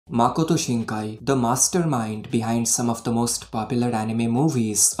Makoto Shinkai, the mastermind behind some of the most popular anime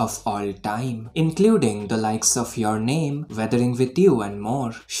movies of all time, including the likes of Your Name, Weathering with You and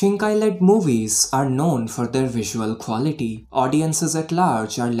more. Shinkai-led movies are known for their visual quality. Audiences at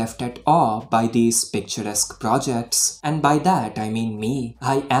large are left at awe by these picturesque projects, and by that I mean me.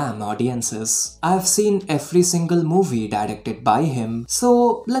 I am audiences. I have seen every single movie directed by him,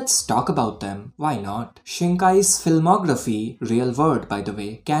 so let's talk about them. Why not? Shinkai's filmography, real word by the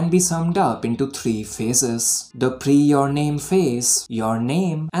way, can be summed up into three phases: the pre-Your Name phase, Your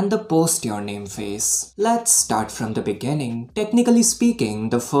Name, and the post-Your Name phase. Let's start from the beginning. Technically speaking,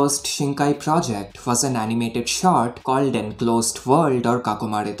 the first Shinkai project was an animated short called Enclosed World or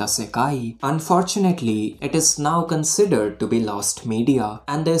Kakumareta Sekai. Unfortunately, it is now considered to be lost media,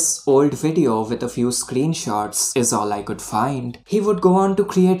 and this old video with a few screenshots is all I could find. He would go on to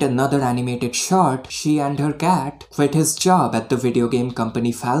create another animated short, She and Her Cat, quit his job at the video game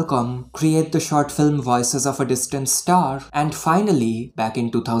company Falcom, create the short film Voices of a Distant Star, and finally, back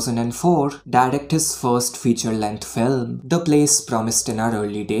in 2004, direct his first feature-length film, The Place Promised in Our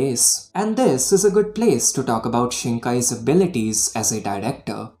Early Days. And this is a good place to talk about Shinkai's abilities as a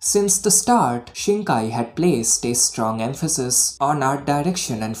director. Since the start, Shinkai had placed a strong emphasis on art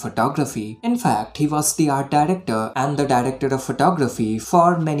direction and photography. In fact, he was the art director and the director of photography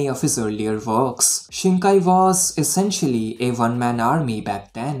for many of his earlier works. Shinkai was essentially a one-man army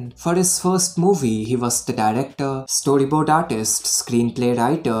back then. For his first movie, he was the director, storyboard artist, screenplay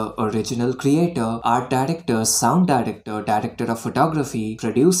writer, original creator, art director, sound director, director of photography,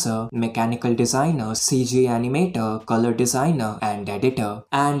 producer, mechanical designer, CG animator, color designer, and editor.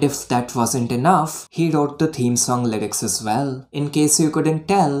 And if that wasn't enough, he wrote the theme song lyrics as well. In case you couldn't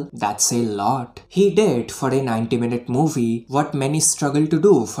tell, that's a lot. He did for a 90-minute movie what many struggle to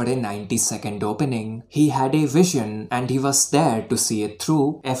do for a 90-second opening. He had a vision and he was there to see it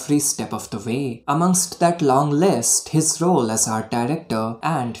through every step of the way. Amongst that long list, his role as art director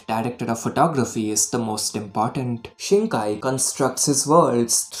and director of photography is the most important. Shinkai constructs his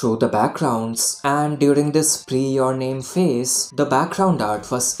worlds through the backgrounds, and during this pre-Your Name phase, the background art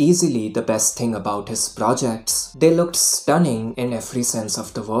was easily the best thing about his projects. They looked stunning in every sense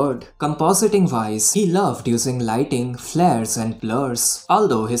of the word. Compositing wise, he loved using lighting, flares and blurs,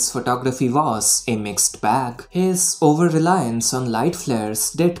 although his photography was a mixed bag. His over-reliance on light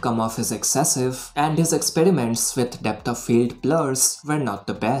flares did come off as excessive, and his experiments with depth of field blurs were not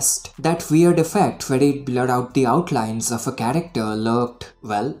the best. That weird effect where he'd blur out the outlines of a character looked,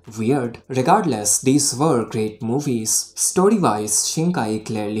 well, weird. Regardless, these were great movies. Story-wise, Shinkai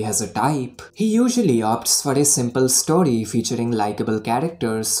clearly has a type. He usually opts for a simple story featuring likable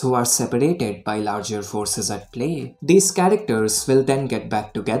characters who are separated by larger forces at play. These characters will then get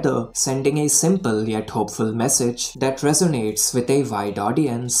back together, sending a simple yet hopeful message that resonates with a wide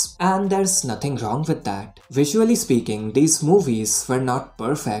audience, and there's nothing wrong with that. Visually speaking, these movies were not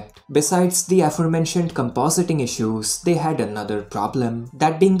perfect. Besides the aforementioned compositing issues, they had another problem,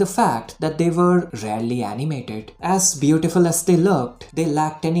 that being the fact that they were rarely animated. As beautiful as they looked, they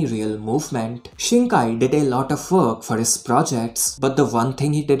lacked any real movement. Shinkai did a lot of work for his projects, but the one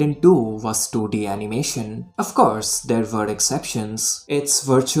thing he didn't do was 2D animation. Of course, there were exceptions. It's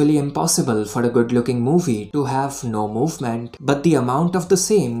virtually impossible for a good-looking movie to have no movement, but the amount of the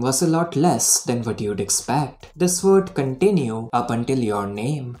same was a lot less than what you'd expect. This would continue up until Your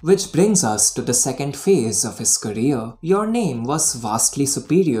Name, which brings us to the second phase of his career. Your Name was vastly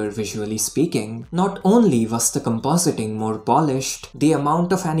superior visually speaking. Not only was the compositing more polished, the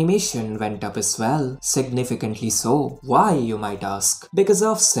amount of animation went up as well, significantly so. Why, you might ask? Because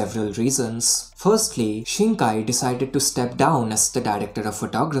of several reasons. Firstly, Shinkai decided to step down as the director of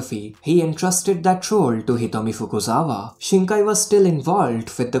photography. He entrusted that role to Hitomi Fukuzawa. Shinkai was still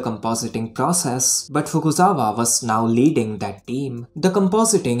involved with the compositing process, but Fukuzawa was now leading that team. The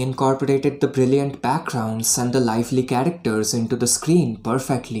compositing incorporated the brilliant backgrounds and the lively characters into the screen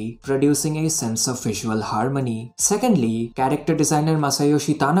perfectly, producing a sense of visual harmony. Secondly, character designer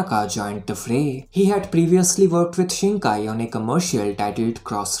Masayoshi Tanaka joined the fray. He had previously worked with Shinkai on a commercial titled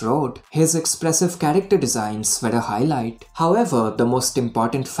Crossroad. His expressive character designs were a highlight. However, the most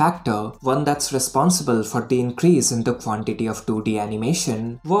important factor, one that's responsible for the increase in the quantity of 2D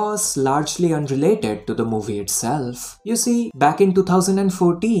animation, was largely unrelated to the movie itself. You see, back in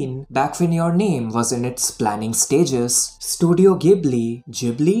 2014, back when Your Name was in its planning stages, Studio Ghibli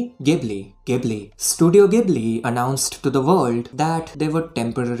Ghibli. Studio Ghibli announced to the world that they would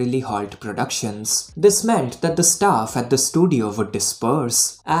temporarily halt productions. This meant that the staff at the studio would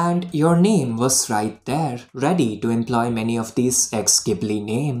disperse, and Your Name was right there, ready to employ many of these ex-Ghibli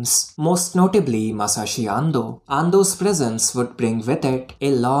names, most notably Masashi Ando. Ando's presence would bring with it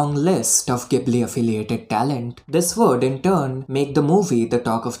a long list of Ghibli-affiliated talent. This would, in turn, make the movie the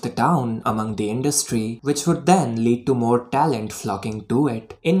talk of the town among the industry, which would then lead to more talent flocking to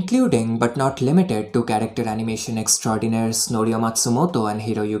it, including but not limited to character animation extraordinaires Norio Matsumoto and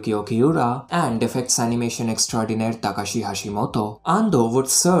Hiroyuki Okiura, and effects animation extraordinaire Takashi Hashimoto. Ando would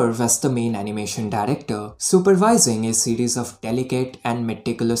serve as the main animation director, supervising a series of delicate and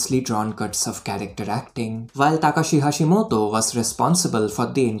meticulously drawn cuts of character acting, while Takashi Hashimoto was responsible for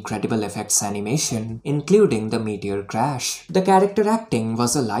the incredible effects animation, including the meteor crash. The character acting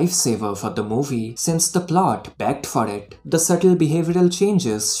was a lifesaver for the movie, since the plot begged for it. The subtle behavioral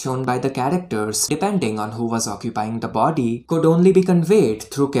changes shown by the characters, depending on who was occupying the body, could only be conveyed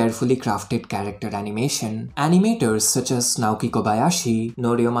through carefully crafted character animation. Animators such as Naoki Kobayashi,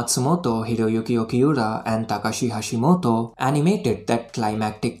 Norio Matsumoto, Hiroyuki Okiura, and Takashi Hashimoto animated that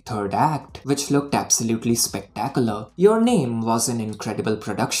climactic third act, which looked absolutely spectacular. Your Name was an incredible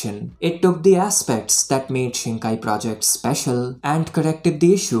production. It took the aspects that made Shinkai projects special and corrected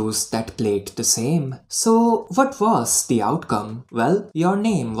the issues that plagued the same. So, what was the outcome? Well, Your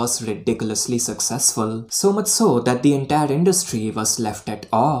Name was ridiculously successful, so much so that the entire industry was left at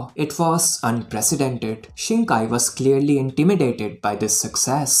awe. It was unprecedented. Shinkai was clearly intimidated by this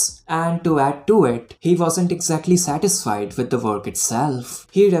success, and to add to it, he wasn't exactly satisfied with the work itself.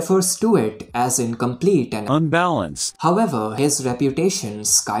 He refers to it as incomplete and unbalanced. However, his reputation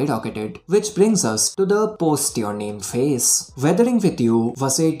skyrocketed, which brings us to the post Your Name phase. Weathering with You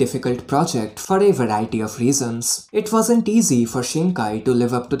was a difficult project for a variety of reasons. It wasn't easy for Shinkai to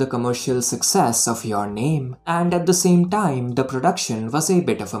live up to the commercial success of Your Name, and at the same time, the production was a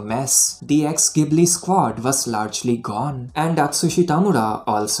bit of a mess. The ex-Ghibli squad was largely gone, and Atsushi Tamura,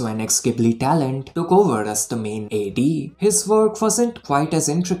 also an ex-Ghibli talent, took over as the main AD. His work wasn't quite as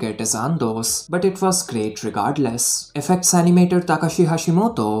intricate as Ando's, but it was great regardless. Effects animator Takashi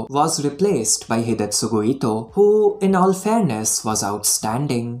Hashimoto was replaced by Hidetsugu Ito, who, in all fairness, was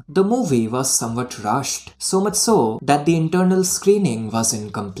outstanding. The movie was somewhat rushed, so much so that the internal screening was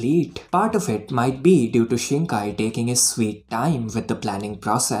incomplete. Part of it might be due to Shinkai taking his sweet time with the planning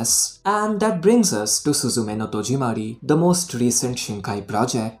process. And that brings us to Suzumenotojimari, the most recent Shinkai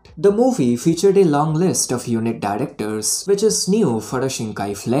project. The movie featured a long list of unit directors, which is new for a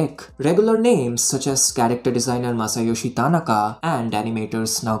Shinkai flick. Regular names such as character designer Masayoshi Tanaka and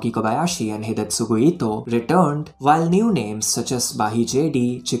animators Naoki Kobayashi and Hidetsugu Ito returned, while new names such as Bahi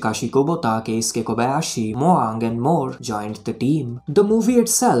JD, Chikashi Kubota, Keisuke Kobayashi, Moang and more joined the team. The movie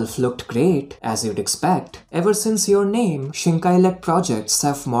itself looked great, as you'd expect. Ever since Your Name, Shinkai-led projects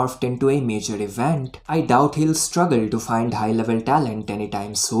have morphed into a major event. I doubt he'll struggle to find high-level talent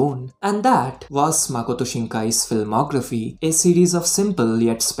anytime soon. And that was Makoto Shinkai's filmography, a series of simple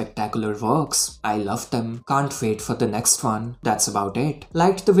yet spectacular works. I love them. Can't wait for the next one. That's about it.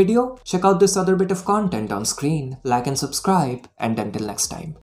 Liked the video? Check out this other bit of content on screen. Like and subscribe, and until next time.